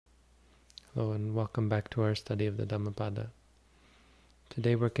Hello and welcome back to our study of the Dhammapada.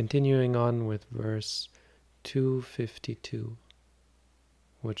 Today we're continuing on with verse 252,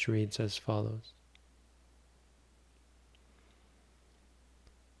 which reads as follows.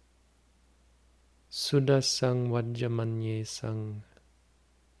 Sudasang vajjamanye sang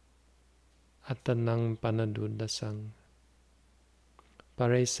atanang panadudasang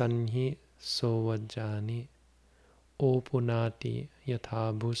paresanhi sovajjani opunati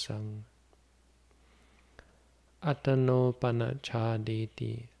yathabhusang atano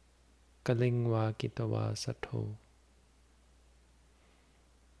panachadeti kalingva kitava sato,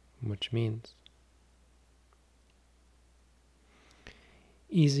 which means,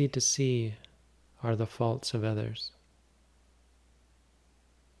 easy to see are the faults of others.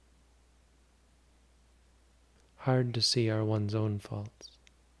 Hard to see are one's own faults.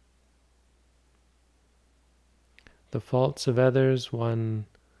 The faults of others one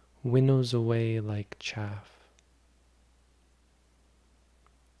winnows away like chaff,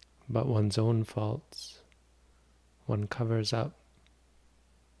 but one's own faults one covers up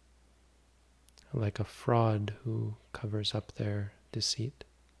like a fraud who covers up their deceit.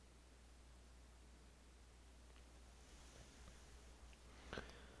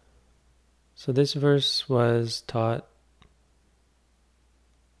 So this verse was taught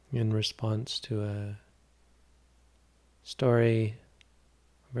in response to a story,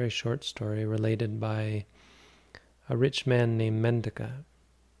 a very short story, related by a rich man named Mendaka.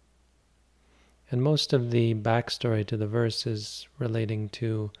 And most of the backstory to the verse is relating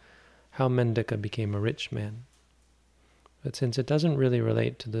to how Mendaka became a rich man. But since it doesn't really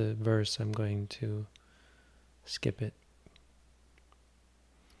relate to the verse, I'm going to skip it.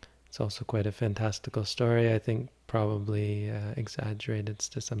 It's also quite a fantastical story, I think probably exaggerated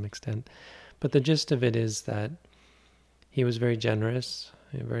to some extent. But the gist of it is that he was very generous,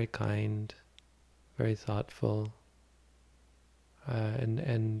 very kind, very thoughtful,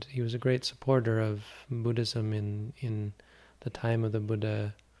 and he was a great supporter of Buddhism in the time of the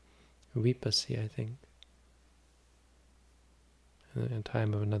Buddha Vipassi, I think, in the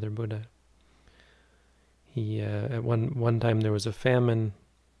time of another Buddha. He at one time there was a famine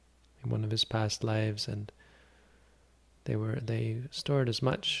in one of his past lives, and they stored as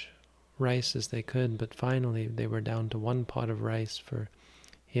much rice as they could, but finally they were down to one pot of rice for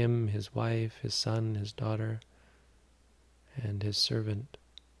him, his wife, his son, his daughter, and his servant.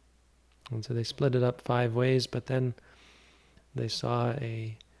 And so they split it up 5 ways, but then they saw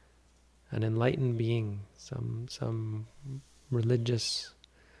an enlightened being, some religious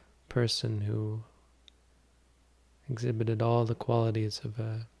person who exhibited all the qualities of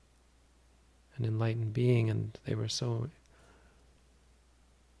an enlightened being, and they were so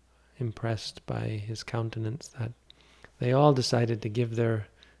impressed by his countenance that they all decided to give their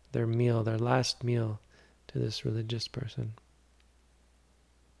meal, their last meal, to this religious person,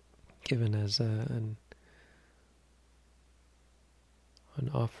 given as an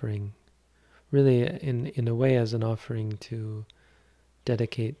offering, really in a way as an offering to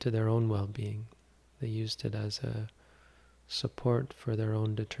dedicate to their own well-being. They used it as a support for their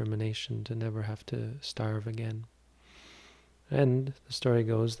own determination to never have to starve again. And the story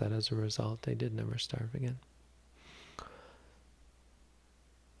goes that as a result, they did never starve again.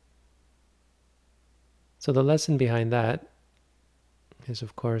 So the lesson behind that is,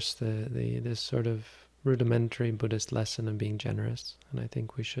 of course, this sort of rudimentary Buddhist lesson of being generous, and I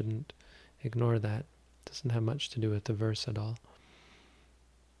think we shouldn't ignore that. It doesn't have much to do with the verse at all.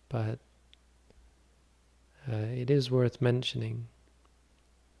 But it is worth mentioning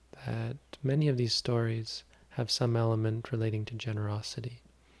that many of these stories have some element relating to generosity.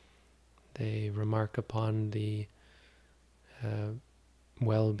 They remark upon the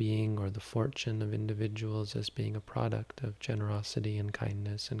well-being or the fortune of individuals as being a product of generosity and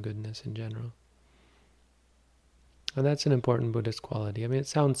kindness and goodness in general. And that's an important Buddhist quality. I mean, it's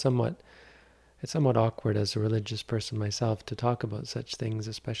somewhat awkward as a religious person myself to talk about such things,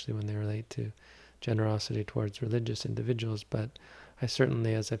 especially when they relate to generosity towards religious individuals, but I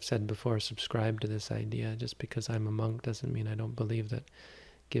certainly, as I've said before, subscribe to this idea. Just because I'm a monk doesn't mean I don't believe that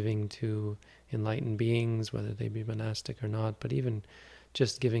giving to enlightened beings, whether they be monastic or not, but even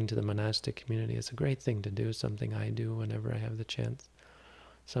just giving to the monastic community is a great thing to do, something I do whenever I have the chance.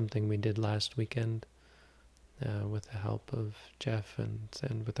 Something we did last weekend with the help of Jeff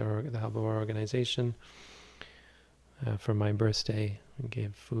and with the help of our organization. For my birthday, we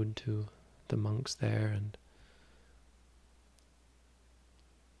gave food to the monks there, and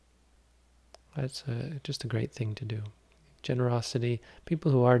it's just a great thing to do. Generosity,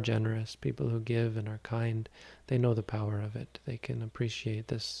 people who are generous, people who give and are kind, they know the power of it. They can appreciate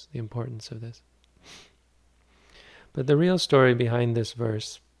this, the importance of this. But the real story behind this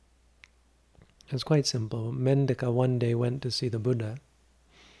verse is quite simple. Mendika one day went to see the Buddha,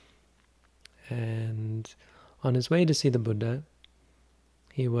 and on his way to see the Buddha,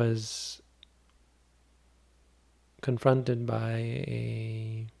 he was confronted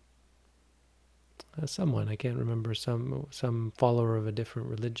by someone, I can't remember, some follower of a different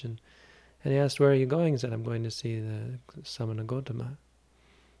religion. And he asked, "Where are you going?" He said, "I'm going to see the Samana Gotama."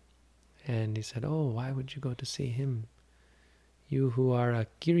 And he said, "Oh, why would you go to see him? You who are a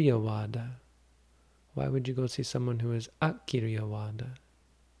Kiryavada, why would you go see someone who is Akiryavada?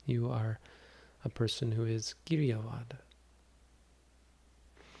 You are a person who is Kiryavada."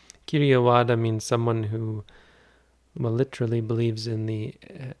 Kiryavada means someone who, well, literally believes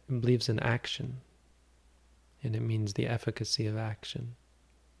in action, and it means the efficacy of action.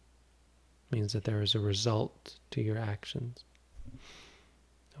 It means that there is a result to your actions,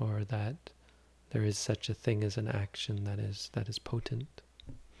 or that there is such a thing as an action that is potent.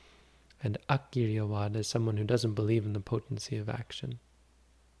 And Akiryavada is someone who doesn't believe in the potency of action.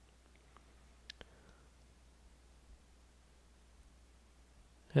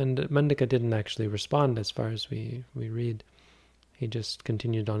 And Mandika didn't actually respond as far as we read. He just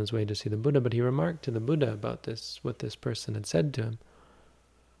continued on his way to see the Buddha, but he remarked to the Buddha about this, what this person had said to him.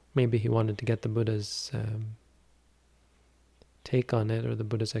 Maybe he wanted to get the Buddha's take on it, or the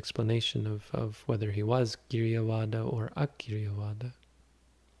Buddha's explanation of whether he was Kiryavada or Akiryavada.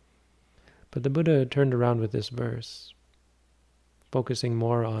 But the Buddha turned around with this verse, focusing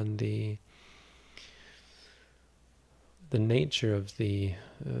more on the nature of the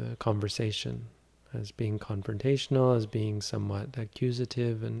conversation, as being confrontational, as being somewhat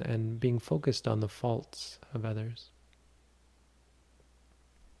accusative, and being focused on the faults of others.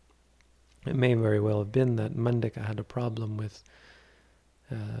 It may very well have been that Mandika had a problem with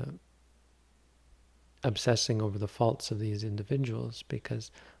obsessing over the faults of these individuals, because,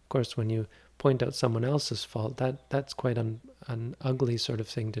 of course, when you point out someone else's fault, that's quite an ugly sort of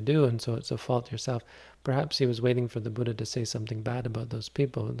thing to do, and so it's a fault yourself. Perhaps he was waiting for the Buddha to say something bad about those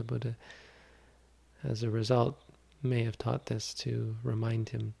people, and the Buddha, as a result, may have taught this to remind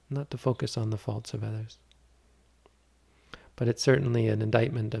him not to focus on the faults of others. But it's certainly an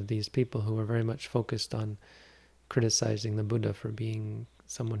indictment of these people who were very much focused on criticizing the Buddha for being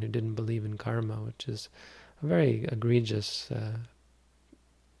someone who didn't believe in karma, which is a very egregious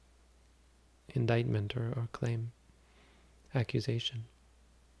indictment or claim, accusation.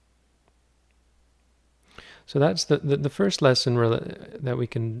 So that's the first lesson that we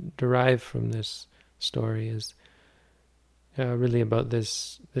can derive from this story is really about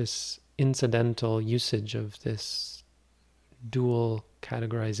this incidental usage of this dual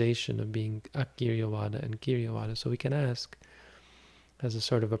categorization of being Akiryavada and Kiryavada. So we can ask, as a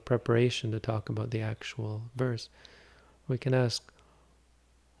sort of a preparation to talk about the actual verse, we can ask,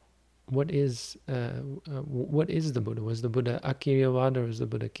 what is the Buddha? Was the Buddha Akiryavada or was the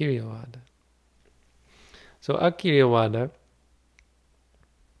Buddha Kiryavada? So Akiryavada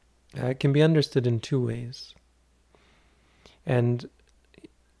can be understood in two ways. And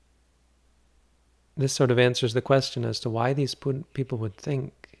this sort of answers the question as to why these people would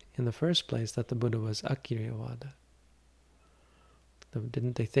think in the first place that the Buddha was Akiryavada.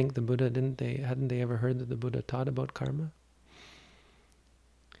 Didn't they think the Buddha, hadn't they ever heard that the Buddha taught about karma?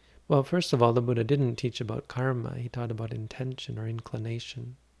 Well, first of all, the Buddha didn't teach about karma. He taught about intention or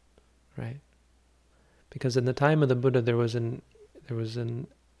inclination, right? Because in the time of the Buddha, there was a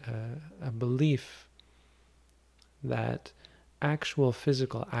belief that actual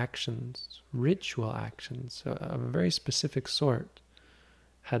physical actions, ritual actions of a very specific sort,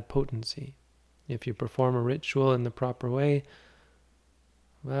 had potency. If you perform a ritual in the proper way,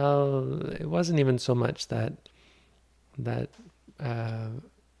 well, it wasn't even so much that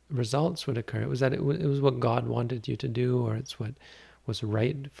results would occur. It was that it was what God wanted you to do, or it's what was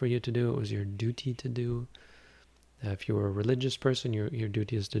right for you to do. It was your duty to do. If you were a religious person, your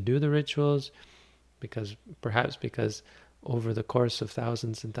duty is to do the rituals, perhaps because over the course of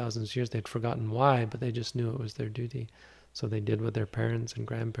thousands and thousands of years they'd forgotten why, but they just knew it was their duty. So they did what their parents and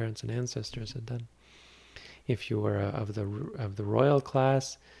grandparents and ancestors had done. If you were of the royal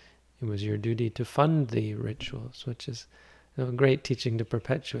class, it was your duty to fund the rituals, which is a great teaching to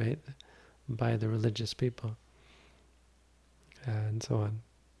perpetuate by the religious people, and so on.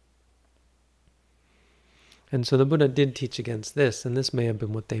 And so the Buddha did teach against this, and this may have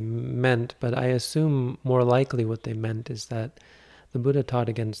been what they meant, but I assume more likely what they meant is that the Buddha taught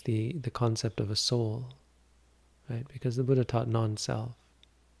against the concept of a soul, right? Because the Buddha taught non-self.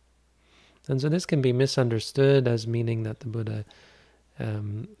 And so this can be misunderstood as meaning that the Buddha,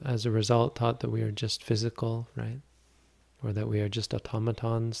 as a result, taught that we are just physical, right? Or that we are just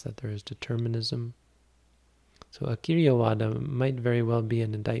automatons, that there is determinism. So Akiriyavada might very well be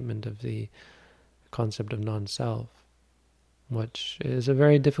an indictment of the concept of non-self, which is a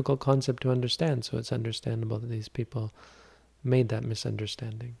very difficult concept to understand, so it's understandable that these people made that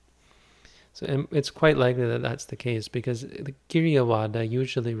misunderstanding. So it's quite likely that that's the case, because the Kiriyavada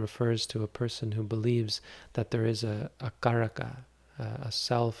usually refers to a person who believes that there is a karaka, a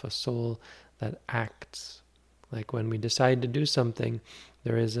self, a soul that acts. Like when we decide to do something,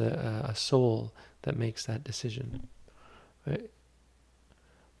 there is a soul that makes that decision. Right?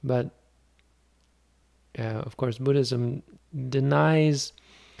 But of course, Buddhism denies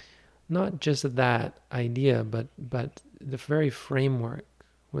not just that idea, but the very framework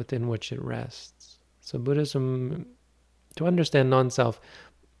within which it rests. So Buddhism, to understand non-self,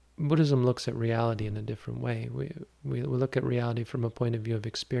 Buddhism looks at reality in a different way. We look at reality from a point of view of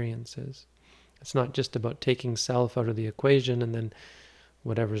experiences. It's not just about taking self out of the equation and then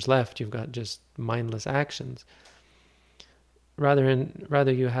whatever's left, you've got just mindless actions.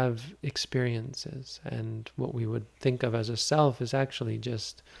 Rather you have experiences, and what we would think of as a self is actually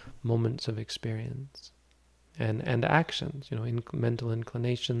just moments of experience. And actions, mental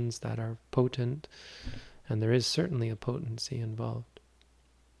inclinations that are potent, and there is certainly a potency involved.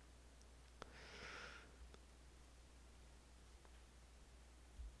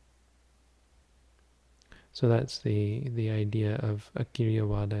 So that's the idea of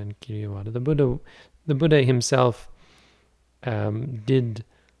Akiriyavada and Kiriyavada. The Buddha himself did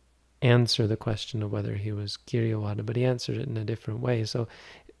answer the question of whether he was Kiriyavada, but he answered it in a different way. So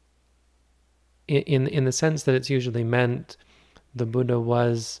in the sense that it's usually meant, the Buddha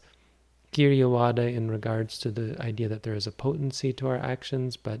was Kiriyavada in regards to the idea that there is a potency to our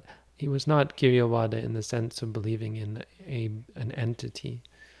actions, but he was not Kiriyavada in the sense of believing in an entity.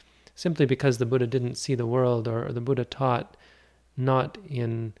 Simply because the Buddha didn't see the world, or the Buddha taught not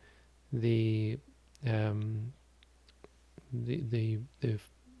in the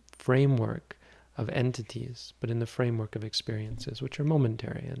framework of entities, but in the framework of experiences, which are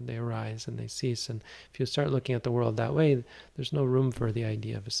momentary, and they arise and they cease. And if you start looking at the world that way, there's no room for the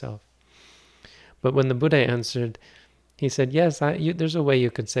idea of a self. But when the Buddha answered, he said, yes, there's a way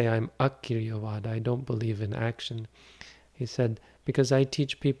you could say I'm Akiriyavada, I don't believe in action. He said, because I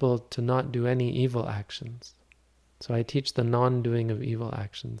teach people to not do any evil actions. So I teach the non-doing of evil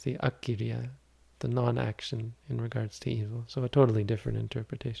actions, the akiriya, the non-action in regards to evil. So a totally different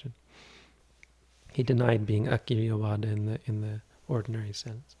interpretation. He denied being Akiriyavada in the ordinary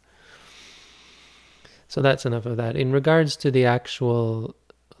sense. So that's enough of that. In regards to the actual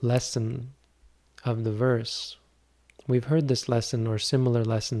lesson of the verse, we've heard this lesson or similar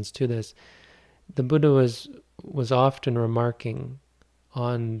lessons to this. The Buddha was often remarking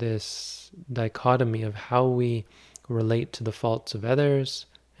on this dichotomy of how we relate to the faults of others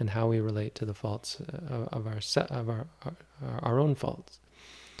and how we relate to the faults of our own faults.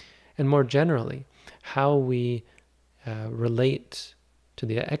 And more generally, how we relate to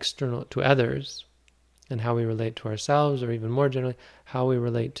the external, to others, and how we relate to ourselves, or even more generally, how we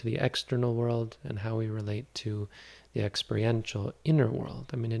relate to the external world and how we relate to the experiential inner world.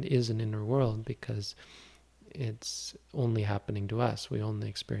 I mean, it is an inner world because it's only happening to us. We only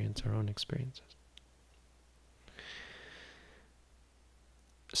experience our own experiences.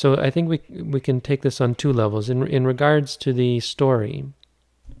 So I think we can take this on two levels. In regards to the story,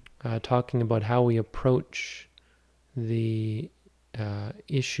 talking about how we approach the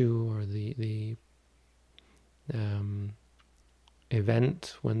issue or the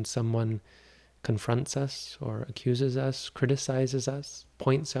event when someone confronts us or accuses us, criticizes us,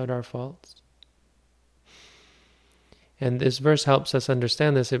 points out our faults. And this verse helps us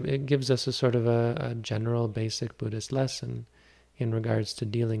understand this. It gives us a sort of a general basic Buddhist lesson in regards to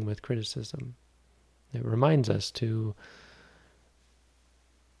dealing with criticism. It reminds us to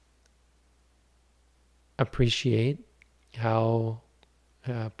appreciate how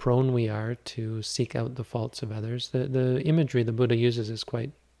prone we are to seek out the faults of others. The imagery the Buddha uses is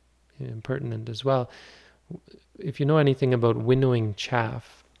quite pertinent as well. If you know anything about winnowing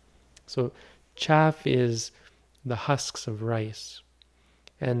chaff, so chaff is the husks of rice,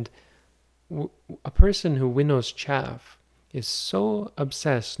 and a person who winnows chaff is so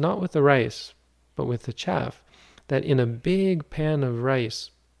obsessed, not with the rice, but with the chaff, that in a big pan of rice,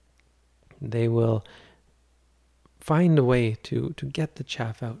 they will find a way to get the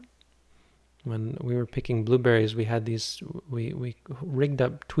chaff out. When we were picking blueberries, we had we rigged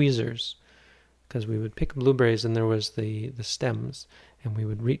up tweezers, because we would pick blueberries and there was the stems, and we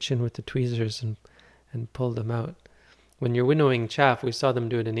would reach in with the tweezers and pull them out. When you're winnowing chaff, we saw them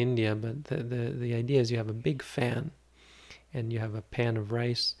do it in India, but the idea is you have a big fan and you have a pan of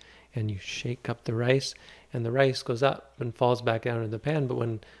rice and you shake up the rice, and the rice goes up and falls back down in the pan, but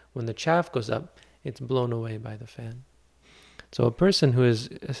when the chaff goes up, it's blown away by the fan. So a person who is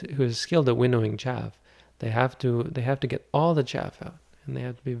skilled at winnowing chaff, they have to get all the chaff out, and they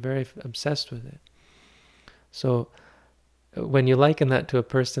have to be very obsessed with it. So when you liken that to a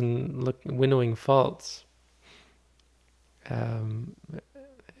person winnowing faults,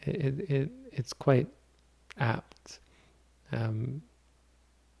 it's quite apt,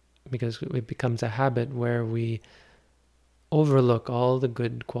 because it becomes a habit where we overlook all the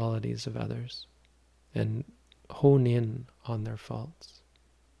good qualities of others and hone in on their faults.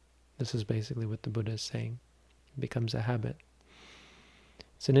 This is basically what the Buddha is saying. It becomes a habit.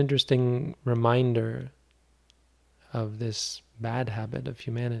 It's an interesting reminder of this bad habit of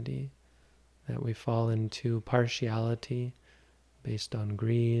humanity, that we fall into partiality based on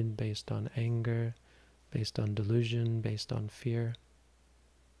greed, based on anger, based on delusion, based on fear.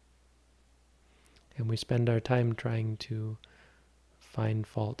 And we spend our time trying to find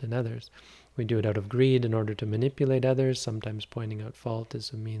fault in others. We do it out of greed in order to manipulate others. Sometimes pointing out fault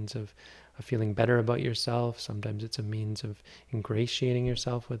is a means of feeling better about yourself. Sometimes it's a means of ingratiating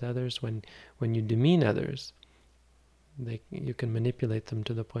yourself with others. When you demean others, you can manipulate them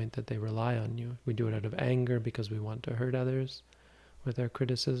to the point that they rely on you. We do it out of anger because we want to hurt others with our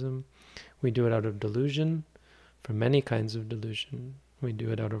criticism. We do it out of delusion, for many kinds of delusion. We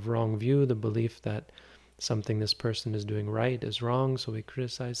do it out of wrong view, the belief that something this person is doing right is wrong, so we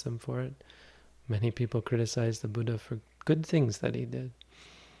criticize them for it. Many people criticize the Buddha for good things that he did,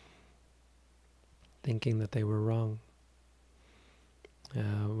 thinking that they were wrong.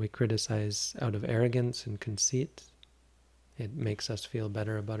 We criticize out of arrogance and conceit. It makes us feel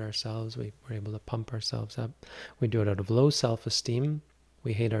better about ourselves. We're able to pump ourselves up. We do it out of low self-esteem.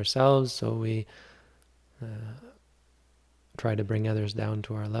 We hate ourselves, so we try to bring others down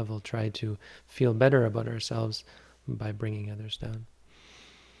to our level, try to feel better about ourselves by bringing others down.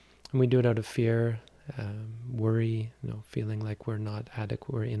 And we do it out of fear, worry, feeling like we're not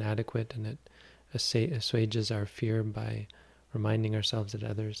adequate, we're inadequate, and it assuages our fear by reminding ourselves that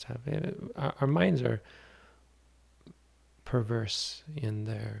others have. Our minds are perverse in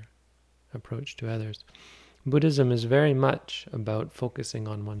their approach to others. Buddhism is very much about focusing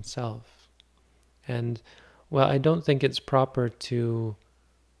on oneself. And, well, I don't think it's proper to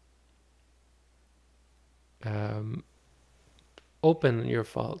open your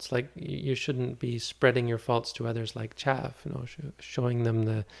faults. Like, you shouldn't be spreading your faults to others like chaff, showing them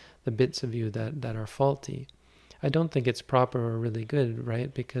the bits of you that are faulty. I don't think it's proper or really good,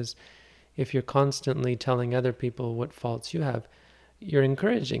 right? Because if you're constantly telling other people what faults you have, you're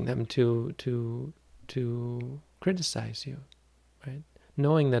encouraging them to criticize you, right?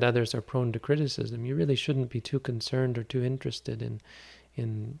 Knowing that others are prone to criticism, you really shouldn't be too concerned or too interested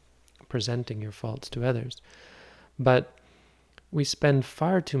in presenting your faults to others. But we spend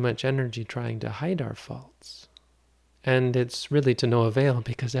far too much energy trying to hide our faults. And it's really to no avail,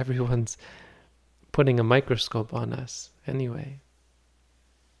 because everyone's putting a microscope on us anyway.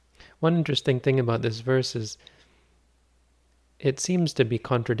 One interesting thing about this verse is it seems to be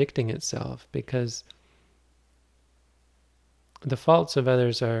contradicting itself, because the faults of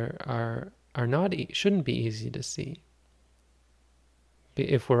others are not shouldn't be easy to see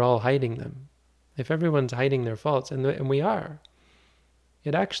if we're all hiding them. If everyone's hiding their faults, and we are,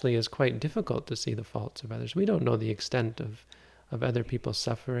 it actually is quite difficult to see the faults of others. We don't know the extent of other people's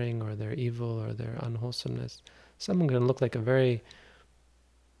suffering or their evil or their unwholesomeness. Someone can look like a very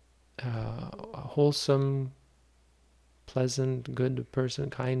wholesome, pleasant, good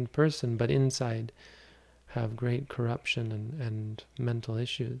person, kind person, but inside have great corruption and mental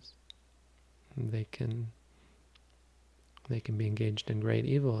issues. They can be engaged in great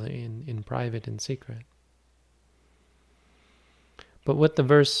evil in private and secret. But what the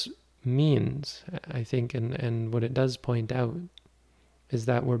verse means, I think, and what it does point out, is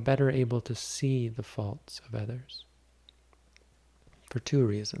that we're better able to see the faults of others for two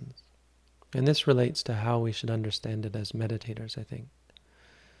reasons. And this relates to how we should understand it as meditators, I think.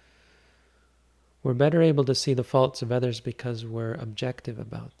 We're better able to see the faults of others because we're objective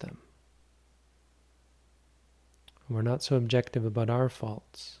about them. We're not so objective about our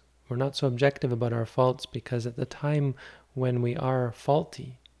faults. We're not so objective about our faults because at the time when we are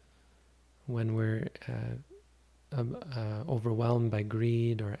faulty, when we're overwhelmed by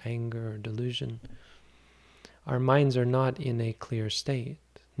greed or anger or delusion, our minds are not in a clear state.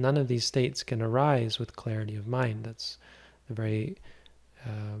 none of these states can arise with clarity of mind. That's the very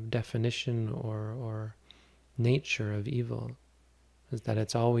definition or nature of evil, is that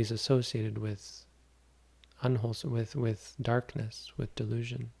it's always associated with unwholesome, with darkness, with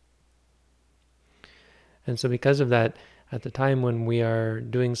delusion. And so because of that, at the time when we are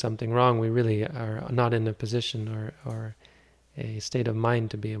doing something wrong, we really are not in a position or a state of mind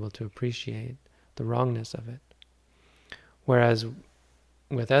to be able to appreciate the wrongness of it. Whereas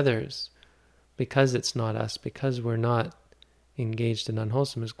with others, because it's not us, because we're not engaged in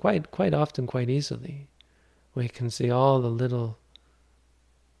unwholesomeness, quite often, quite easily, we can see all the little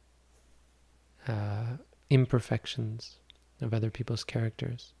imperfections of other people's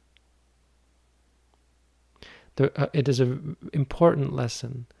characters. It is an important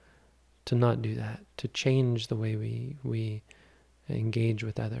lesson to not do that, to change the way we engage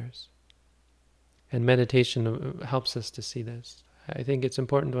with others. And meditation helps us to see this. I think it's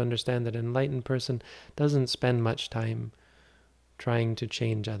important to understand that an enlightened person doesn't spend much time trying to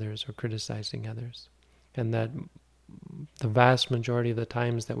change others or criticizing others. And that the vast majority of the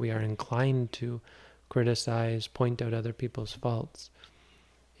times that we are inclined to criticize, point out other people's faults,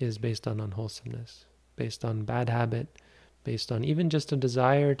 is based on unwholesomeness, based on bad habit, based on even just a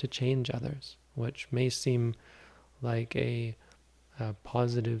desire to change others, which may seem like a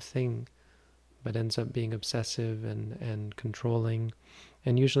positive thing, but ends up being obsessive and controlling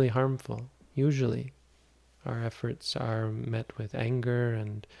and usually harmful. Usually our efforts are met with anger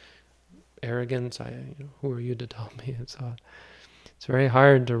and arrogance. Who are you to tell me? And so on. It's very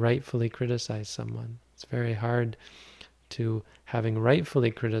hard to rightfully criticize someone. It's very hard to, having rightfully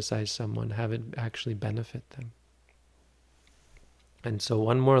criticized someone, have it actually benefit them. And so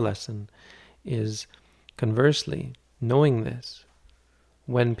one more lesson is, conversely, knowing this,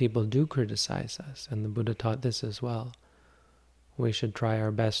 when people do criticize us, and the Buddha taught this as well, we should try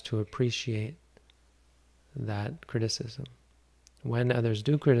our best to appreciate that criticism. When others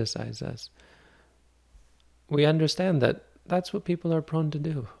do criticize us, we understand that that's what people are prone to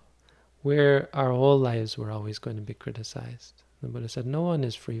do. Our whole lives we're always going to be criticized. The Buddha said no one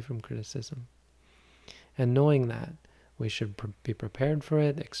is free from criticism. And knowing that, we should be prepared for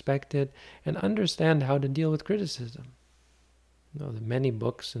it, expect it, and understand how to deal with criticism. The many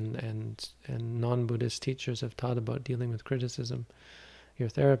books and non-Buddhist teachers have taught about dealing with criticism. Your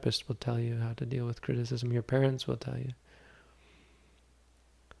therapist will tell you how to deal with criticism. Your parents will tell you.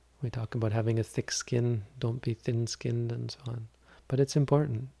 We talk about having a thick skin, don't be thin-skinned, and so on. But it's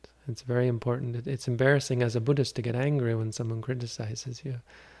important. It's very important. It's embarrassing as a Buddhist to get angry when someone criticizes you.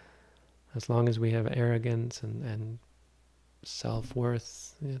 As long as we have arrogance and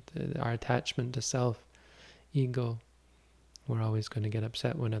self-worth, our attachment to self, ego, we're always going to get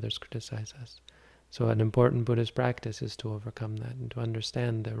upset when others criticize us. So an important Buddhist practice is to overcome that and to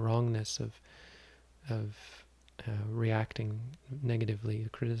understand the wrongness of reacting negatively to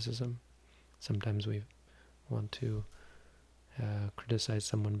criticism. Sometimes we want to criticize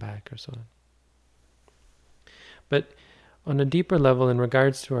someone back or so on. But on a deeper level, in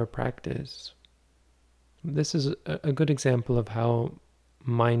regards to our practice, this is a good example of how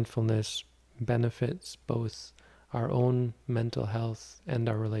mindfulness benefits both our own mental health and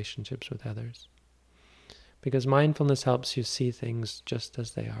our relationships with others. Because mindfulness helps you see things just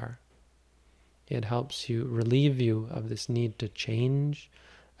as they are. It helps you, relieve you of this need to change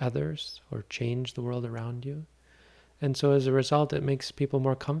others or change the world around you. And so as a result, it makes people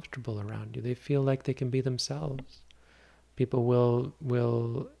more comfortable around you. They feel like they can be themselves. People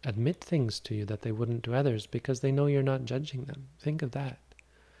will admit things to you that they wouldn't to others because they know you're not judging them. Think of that.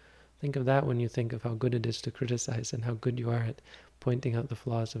 Think of that when you think of how good it is to criticize and how good you are at pointing out the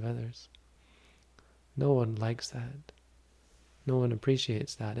flaws of others. No one likes that. No one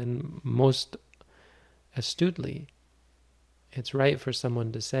appreciates that. And most astutely, it's right for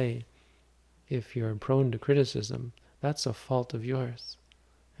someone to say, if you're prone to criticism, that's a fault of yours.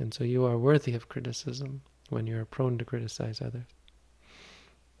 And so you are worthy of criticism when you're prone to criticize others.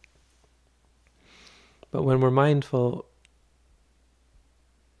 But when we're mindful,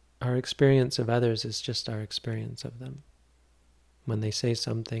 our experience of others is just our experience of them. When they say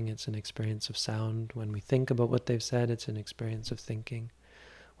something, it's an experience of sound. When we think about what they've said, it's an experience of thinking.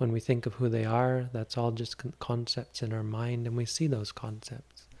 When we think of who they are, that's all just concepts in our mind, and we see those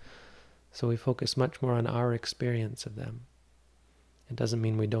concepts. So we focus much more on our experience of them. It doesn't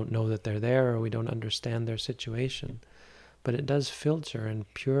mean we don't know that they're there or we don't understand their situation, but it does filter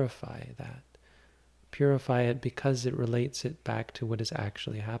and purify that. Purify it because it relates it back to what is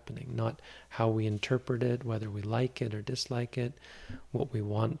actually happening, not how we interpret it, whether we like it or dislike it, what we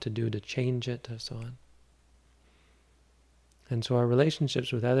want to do to change it, and so on. And so our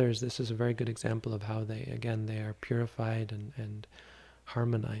relationships with others, this is a very good example of how they are purified and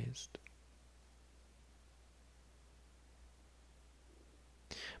harmonized.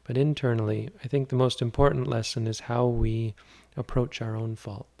 But internally, I think the most important lesson is how we approach our own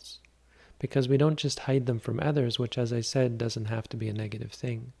faults. Because we don't just hide them from others, which, as I said, doesn't have to be a negative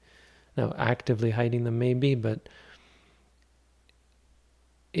thing. Now, actively hiding them may be, but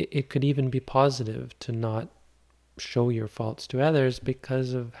it could even be positive to not show your faults to others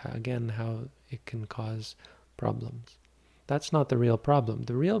because of, again, how it can cause problems. That's not the real problem.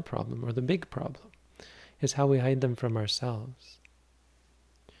 The real problem, or the big problem, is how we hide them from ourselves.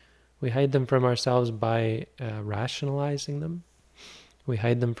 We hide them from ourselves by rationalizing them. We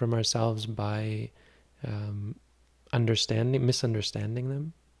hide them from ourselves by misunderstanding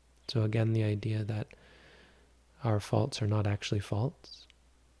them. So again, the idea that our faults are not actually faults.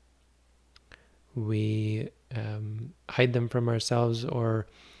 We hide them from ourselves, or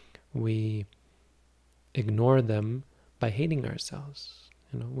we ignore them by hating ourselves.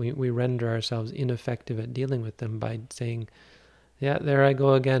 We render ourselves ineffective at dealing with them by saying, yeah, there I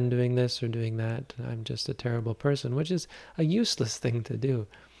go again doing this or doing that. I'm just a terrible person, which is a useless thing to do.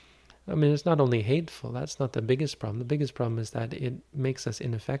 I mean, it's not only hateful. That's not the biggest problem. The biggest problem is that it makes us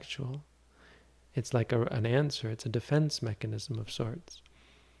ineffectual. It's like an answer. It's a defense mechanism of sorts.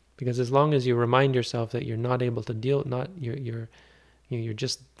 Because as long as you remind yourself that you're not able to deal, you're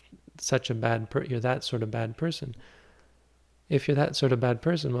just such a you're that sort of bad person. If you're that sort of bad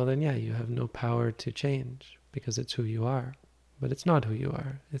person, well then yeah, you have no power to change because it's who you are. But it's not who you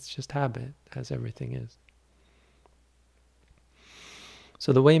are. It's just habit, as everything is.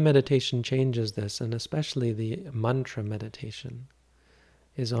 So the way meditation changes this, and especially the mantra meditation,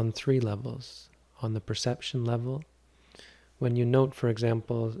 is on 3 levels. On the perception level, when you note, for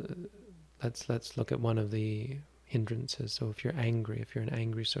example, let's look at one of the hindrances. So if you're angry, if you're an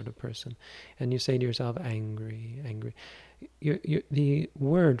angry sort of person, and you say to yourself, angry, angry, the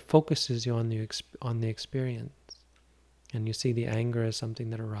word focuses you on the experience. And you see the anger as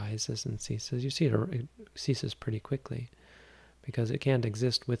something that arises and ceases. You see it ceases pretty quickly because it can't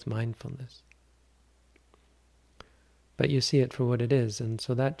exist with mindfulness. But you see it for what it is, and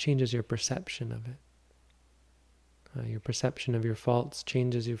so that changes your perception of it. Your perception of your faults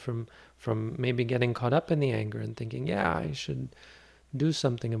changes you from maybe getting caught up in the anger and thinking, yeah, I should do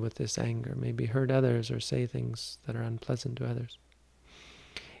something with this anger, maybe hurt others or say things that are unpleasant to others.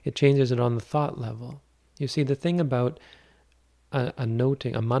 It changes it on the thought level. You see, the thing about a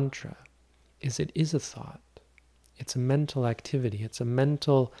mantra, is it is a thought. It's a mental activity. It's a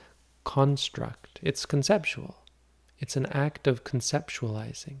mental construct. It's conceptual. It's an act of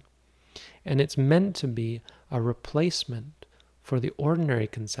conceptualizing. And it's meant to be a replacement for the ordinary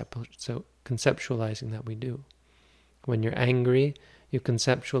conceptualizing that we do. When you're angry, you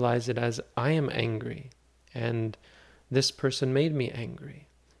conceptualize it as, I am angry, and this person made me angry,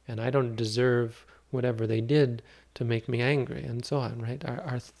 and I don't deserve whatever they did to make me angry, and so on, right?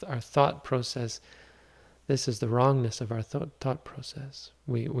 Our thought process, this is the wrongness of our thought process.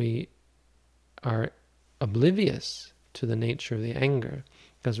 We are oblivious to the nature of the anger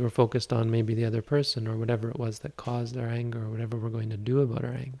because we're focused on maybe the other person or whatever it was that caused our anger or whatever we're going to do about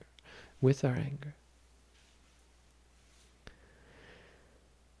our anger, with our anger.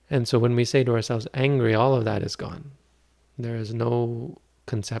 And so when we say to ourselves, angry, all of that is gone. There is no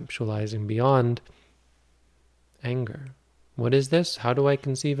conceptualizing beyond anger. What is this? How do I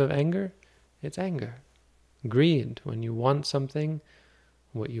conceive of anger? It's anger. Greed, when you want something,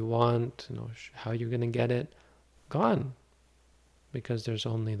 what you want, how you're going to get it, gone. Because there's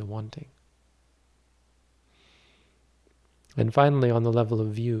only the wanting. And finally, on the level of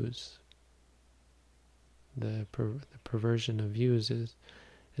views, the perversion of views is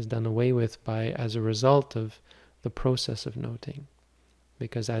done away with as a result of the process of noting.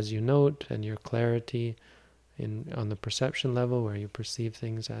 Because as you note, and your clarity on the perception level, where you perceive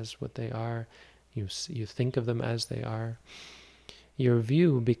things as what they are, you think of them as they are, your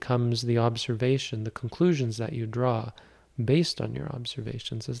view becomes the observation, the conclusions that you draw based on your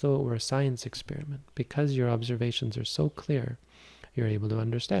observations, as though it were a science experiment. Because your observations are so clear, you're able to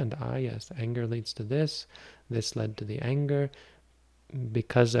understand, yes, anger leads to this led to the anger.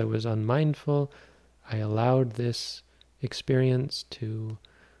 Because I was unmindful, I allowed this experience to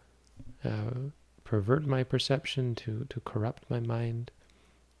pervert my perception, to corrupt my mind,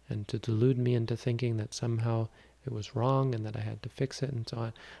 and to delude me into thinking that somehow it was wrong and that I had to fix it and so on.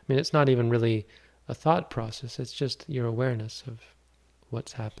 I mean, it's not even really a thought process. It's just your awareness of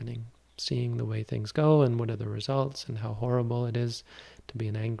what's happening, seeing the way things go and what are the results and how horrible it is to be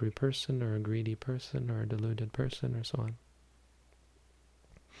an angry person or a greedy person or a deluded person or so on.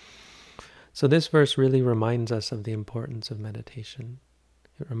 So this verse really reminds us of the importance of meditation.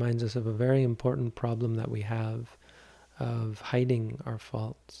 It reminds us of a very important problem that we have of hiding our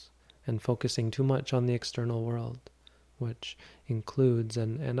faults and focusing too much on the external world, which includes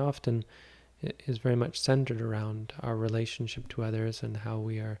and often is very much centered around our relationship to others and how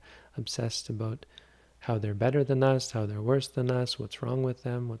we are obsessed about how they're better than us, how they're worse than us, what's wrong with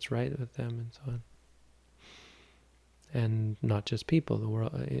them, what's right with them, and so on. And not just people, the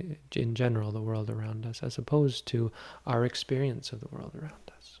world in general, the world around us, as opposed to our experience of the world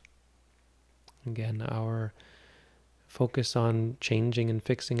around us. Again, our focus on changing and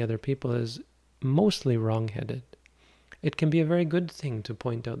fixing other people is mostly wrong-headed. It can be a very good thing to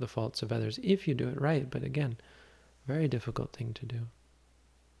point out the faults of others if you do it right, but again, very difficult thing to do.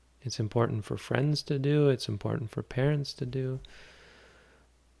 It's important for friends to do, it's important for parents to do,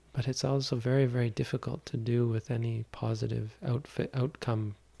 but it's also very, very difficult to do with any positive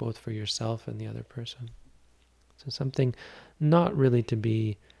outcome, both for yourself and the other person. So something not really to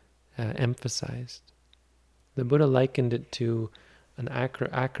be emphasized. The Buddha likened it to an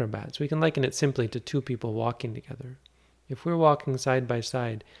acrobat. So we can liken it simply to two people walking together. If we're walking side by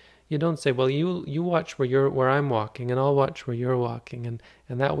side, you don't say, well, you watch where I'm walking, and I'll watch where you're walking, and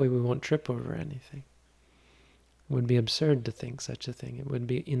that way we won't trip over anything. It would be absurd to think such a thing. It would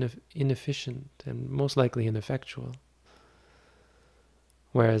be inefficient and most likely ineffectual.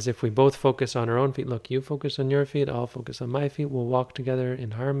 Whereas if we both focus on our own feet, look, you focus on your feet, I'll focus on my feet, we'll walk together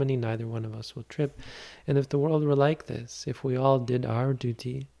in harmony, neither one of us will trip. And if the world were like this, if we all did our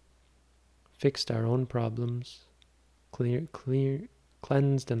duty, fixed our own problems,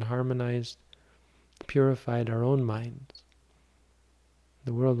 cleansed and harmonized, purified our own minds,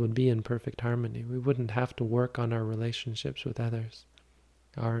 the world would be in perfect harmony. We wouldn't have to work on our relationships with others.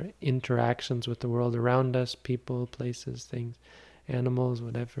 Our interactions with the world around us, people, places, things, animals,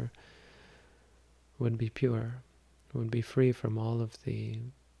 whatever, would be pure, would be free from all of the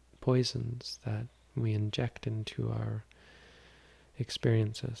poisons that we inject into our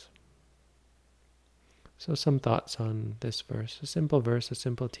experiences. So some thoughts on this verse. A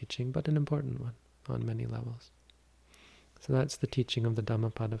simple teaching, but an important one on many levels. So that's the teaching of the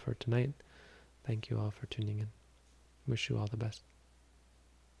Dhammapada for tonight. Thank you all for tuning in. Wish you all the best.